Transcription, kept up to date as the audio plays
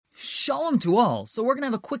Shalom to all. So we're going to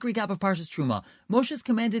have a quick recap of Parshas Terumah. Moshe is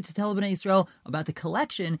commanded to tell Bnei Israel about the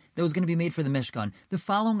collection that was going to be made for the Mishkan. The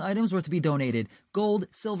following items were to be donated: gold,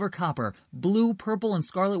 silver, copper, blue, purple, and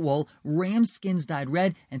scarlet wool, ram skins dyed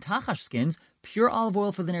red, and tachash skins, pure olive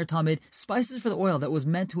oil for the Ner Tamid, spices for the oil that was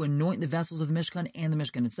meant to anoint the vessels of the Mishkan and the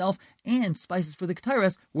Mishkan itself, and spices for the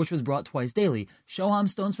Ketores, which was brought twice daily, shoham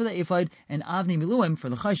stones for the ephod, and avni miluim for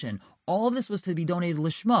the choshen. All of this was to be donated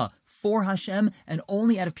lishma, for Hashem, and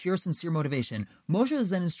only out of pure, sincere motivation. Moshe was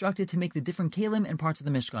then instructed to make the different kalim and parts of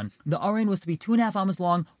the Mishkan. The aron was to be 2.5 amos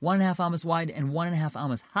long, 1.5 amos wide, and 1.5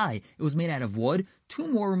 amos high. It was made out of wood. 2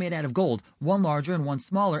 more were made out of gold, one larger and one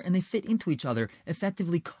smaller, and they fit into each other,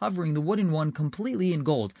 effectively covering the wooden one completely in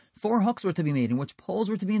gold. 4 hooks were to be made, in which poles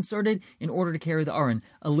were to be inserted in order to carry the aron.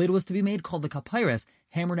 A lid was to be made called the kapyrus,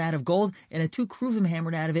 hammered out of gold, and had 2 kruvim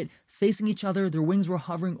hammered out of it, facing each other. Their wings were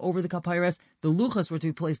hovering over the kapyrus. The luchas were to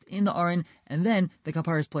be placed in the aron, and then the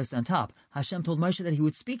kapyrus placed on top. Hashem told Moshe that he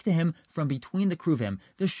would speak to him from between the kruvim.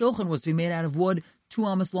 The shulchan was to be made out of wood, 2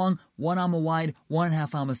 amos long, 1 amma wide,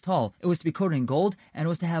 1.5 amos tall. It was to be coated in gold, and it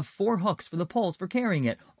was to have 4 hooks for the poles for carrying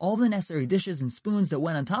it. All the necessary dishes and spoons that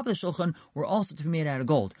went on top of the shulchan were also to be made out of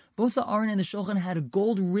gold. Both the aron and the shulchan had a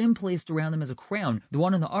gold rim placed around them as a crown. The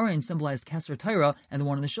one on the aron symbolized Keser Torah, and the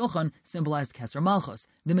one on the shulchan symbolized Keser Malchus.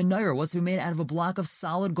 The menorah was to be made out of a block of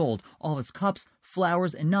solid gold, all of its cups,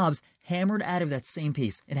 flowers, and knobs hammered out of that same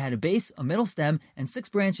piece. It had a base, a middle stem, and 6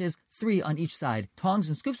 branches, 3 on each side. Tongs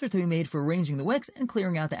and scoops were to be made for arranging the wicks and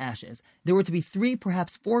clearing out the ashes. There were to be 3,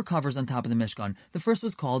 perhaps 4 covers on top of the Mishkan. The first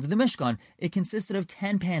was called the Mishkan. It consisted of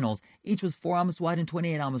 10 panels. Each was 4 amos wide and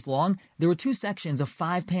 28 amos long. There were 2 sections of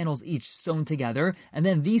 5 panels each sewn together, and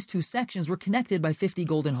then these 2 sections were connected by 50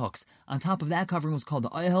 golden hooks. On top of that covering was called the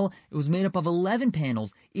Ohel. It was made up of 11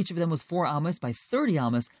 panels. Each of them was 4 amos by 30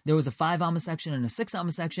 amos. There was a 5 amos section and a 6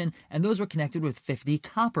 amos section, and those were connected with 50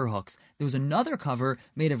 copper hooks. There was another cover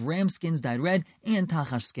made of ram skins dyed red and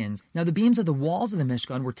tachash skins. Now the beams of the walls of the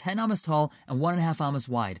Mishkan were 10 amos tall and 1.5 amos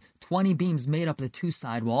wide. 20 beams made up the 2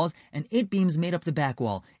 side walls, and 8 beams made up the back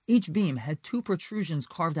wall. Each beam had 2 protrusions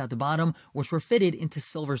carved out the bottom, which were fitted into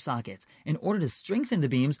silver sockets. In order to strengthen the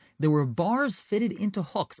beams, there were bars fitted into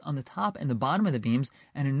hooks on the top and the bottom of the beams,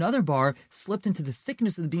 and another bar slipped into the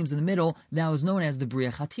thickness of the beams in the middle that was known as the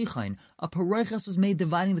Bria Chatichain. A paroiches was made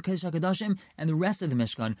dividing the Kodesh HaKadoshim and the rest of the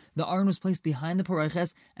Mishkan. The aron was placed behind the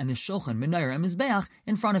paroiches, and the shulchan, menorah, and mizbeach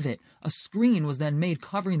in front of it. A screen was then made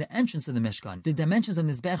covering the entrance of the Mishkan. The dimensions of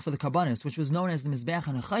mizbeach for the karbanis, which was known as the mizbeach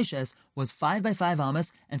hanachayches, was 5 by 5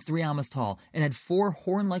 amos and 3 amos tall. It had 4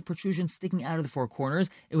 horn-like protrusions sticking out of the 4 corners.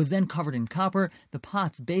 It was then covered in copper. The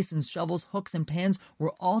pots, basins, shovels, hooks, and pans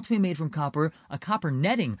were all to be made from copper. A copper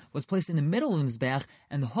netting was placed in the middle of the mizbeach,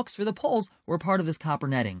 and the hooks for the poles were part of this copper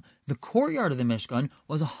netting. The courtyard of the Mishkan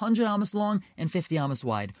was 100 amos long and 50 amos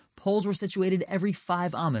wide. Poles were situated every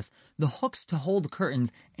 5 amos. The hooks to hold the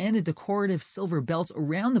curtains and the decorative silver belts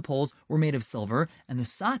around the poles were made of silver, and the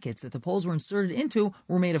sockets that the poles were inserted into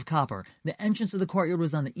were made of copper. The entrance of the courtyard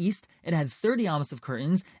was on the east. It had 30 amos of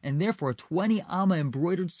curtains, and therefore a 20 amma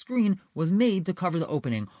embroidered screen was made to cover the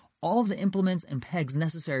opening. All of the implements and pegs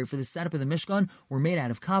necessary for the setup of the Mishkan were made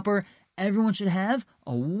out of copper. Everyone should have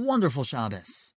a wonderful Shabbos.